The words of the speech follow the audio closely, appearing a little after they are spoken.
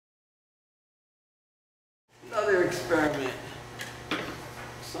experiment.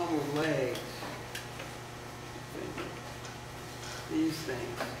 Some with legs. These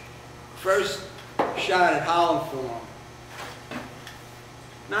things. First shot at hollow form.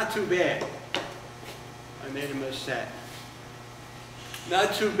 Not too bad. I made a misset.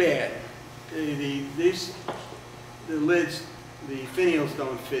 Not too bad. The lids, the finials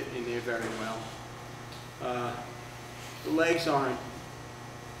don't fit in there very well. The legs aren't.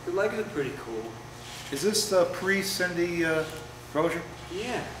 The legs are pretty cool. Is this pre-Cindy Rozier?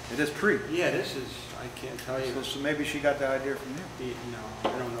 Yeah. It is pre? Yeah, this is, I can't tell you. So maybe she got the idea from you? No,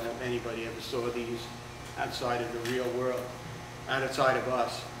 I don't know if anybody ever saw these outside of the real world, outside of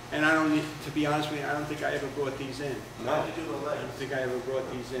us. And I don't, to be honest with you, I don't think I ever brought these in. No. How did you do the legs? I don't think I ever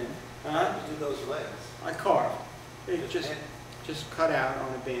brought these in. How did you do those legs? I carved. It just cut out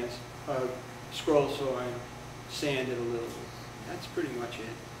on a band, scroll saw and sanded a little. That's pretty much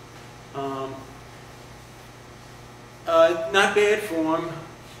it. Not bad form.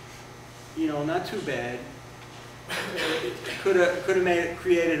 You know, not too bad. Could have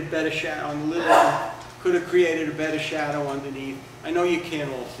created a better shadow on the lid. Could have created a better shadow underneath. I know you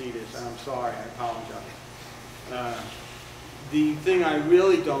can't all see this, and I'm sorry, I apologize. The thing I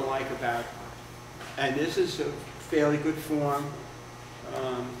really don't like about, and this is a fairly good form,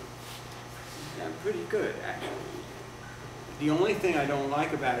 pretty good actually. The only thing I don't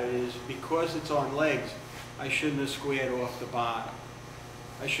like about it is because it's on legs, I shouldn't have squared off the bottom.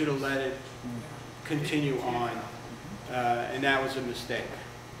 I should have let it continue on, and that was a mistake.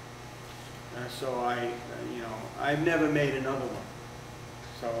 So I've never made another one.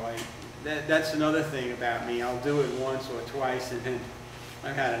 So that's another thing about me. I'll do it once or twice, and then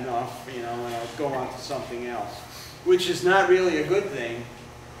I've had enough, you know, and I'll go on to something else, which is not really a good thing.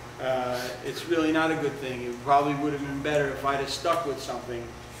 It's really not a good thing. It probably would have been better if I'd have stuck with something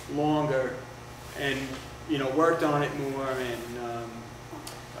longer and, you know, worked on it more and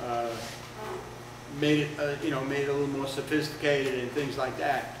made it, made it a little more sophisticated and things like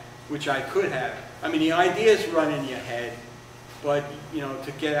that, which I could have. I mean, the ideas run in your head, but, you know,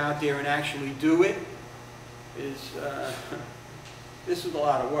 to get out there and actually do it is, this was a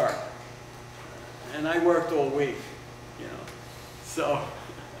lot of work. And I worked all week, you know, so.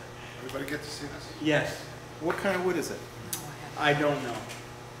 Everybody get to see this? Yes. What kind of wood is it? I don't know.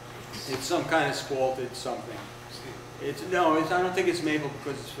 It's some kind of spalted something. I don't think it's maple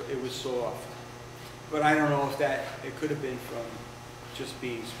because it was soft. But I don't know if it could have been from just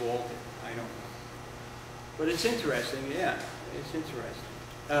being spalted. I don't know. But it's interesting, yeah. It's interesting.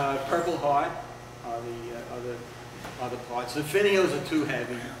 Purple Heart are the other parts. The finials are too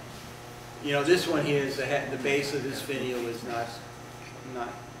heavy. You know, this one here is the base of this finial is not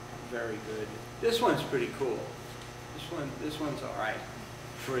very good. This one's pretty cool. This one's all right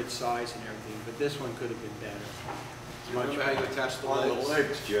for its size and everything, but this one could have been better. Do you remember how you attached the legs? On the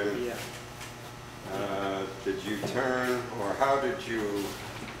legs, Jim. Yeah. Did you turn, or how did you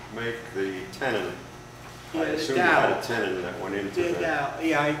make the tenon? Yeah, I assume you had a tenon that went into the...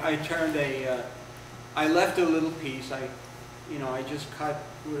 Yeah, I turned I left a little piece. I just cut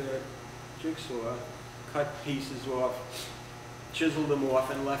with a jigsaw, cut pieces off, chiseled them off,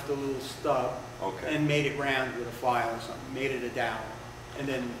 and left a little stub. Okay. And made it round with a file or something. Made it a dowel, and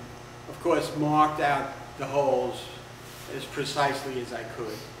then, of course, marked out the holes as precisely as I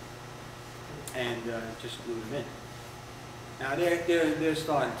could, and just glued them in. Now they're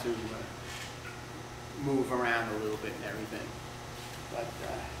starting to move around a little bit and everything, but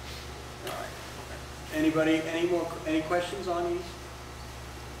all right. Anybody, any questions on these?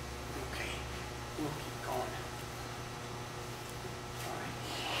 Okay, we'll keep going.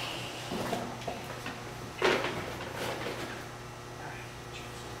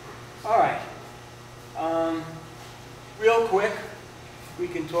 All right. Real quick, we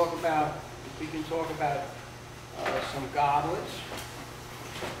can talk about some goblets.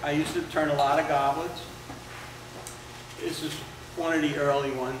 I used to turn a lot of goblets. This is one of the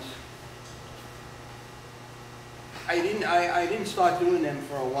early ones. I didn't start doing them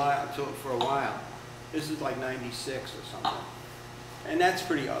for a while. This is like '96 or something, and that's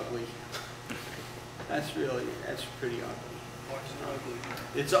pretty ugly. That's pretty ugly. Why is it ugly?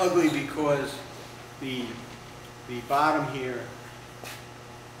 It's ugly because the bottom here,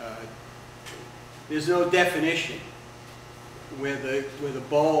 there's no definition where the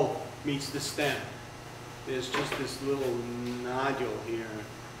bowl meets the stem. There's just this little nodule here.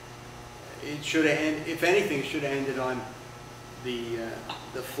 It should have ended, if anything, it should have ended on the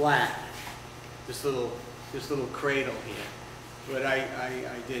flat, this little cradle here. But I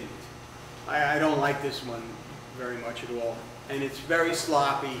didn't. I don't like this one very much at all. And it's very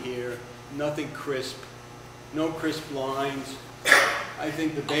sloppy here, nothing crisp. no crisp lines. I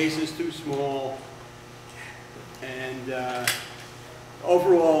think the base is too small, and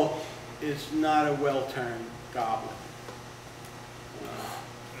overall, it's not a well-turned goblet.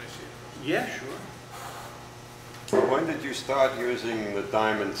 Yeah, sure. When did you start using the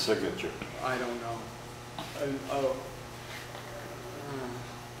diamond signature? I don't know.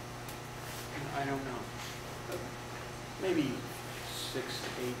 I don't know. Maybe 6 to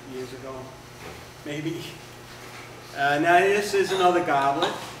 8 years ago. Maybe. Now this is another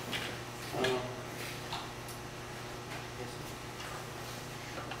goblet.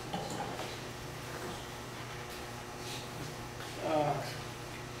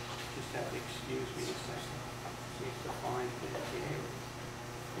 Just have to excuse me a second. See if the fine print here.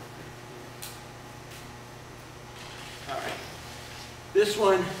 All right. This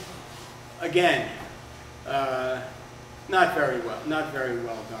one, again, not very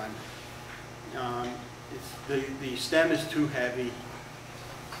well done. The stem is too heavy.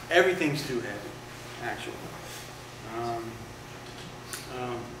 Everything's too heavy, actually.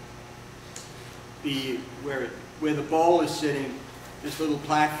 Where the bowl is sitting, this little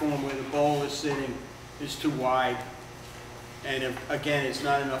platform where the bowl is sitting is too wide, and again, it's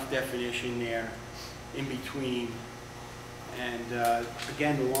not enough definition there in between. And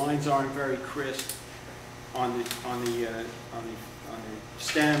again, the lines aren't very crisp on the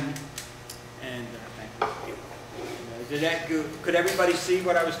stem. And could everybody see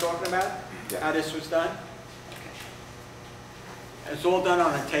what I was talking about? Yeah. How this was done? Okay. It's all done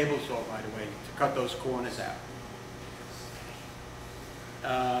on a table saw, by the way, to cut those corners out.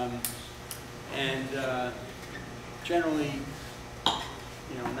 Generally,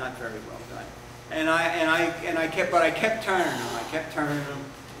 not very well done. I kept turning them. I kept turning them,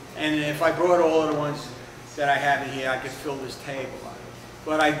 and if I brought all of the ones that I have in here, I could fill this table up.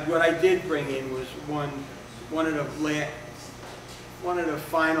 But what I did bring in was one of the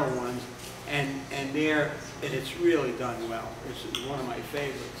final ones, and it's really done well. It's one of my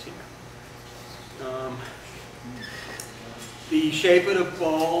favorites here. The shape of the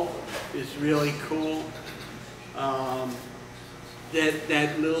bowl is really cool.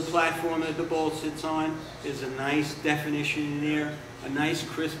 That little platform that the bowl sits on is a nice definition in there, a nice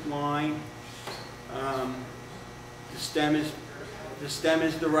crisp line. The stem is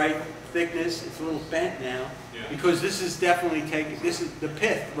the right thickness. It's a little bent now, because this is definitely the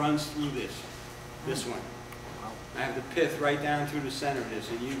pith runs through this one. I have the pith right down through the center of this,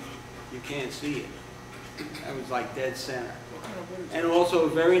 and you can't see it. That was like dead center. And also a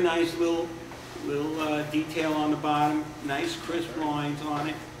very nice little detail on the bottom, nice crisp lines on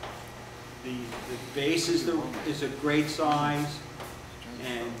it. The base is a great size,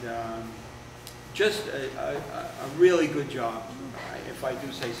 and just a really good job, if I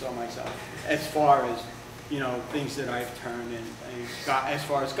do say so myself, as far as things that I've turned and as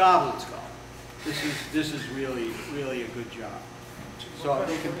far as goblets go. This is really a good job. So I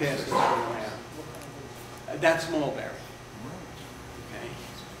think we can pass this one around. That's mulberry.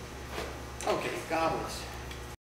 Okay, goblets.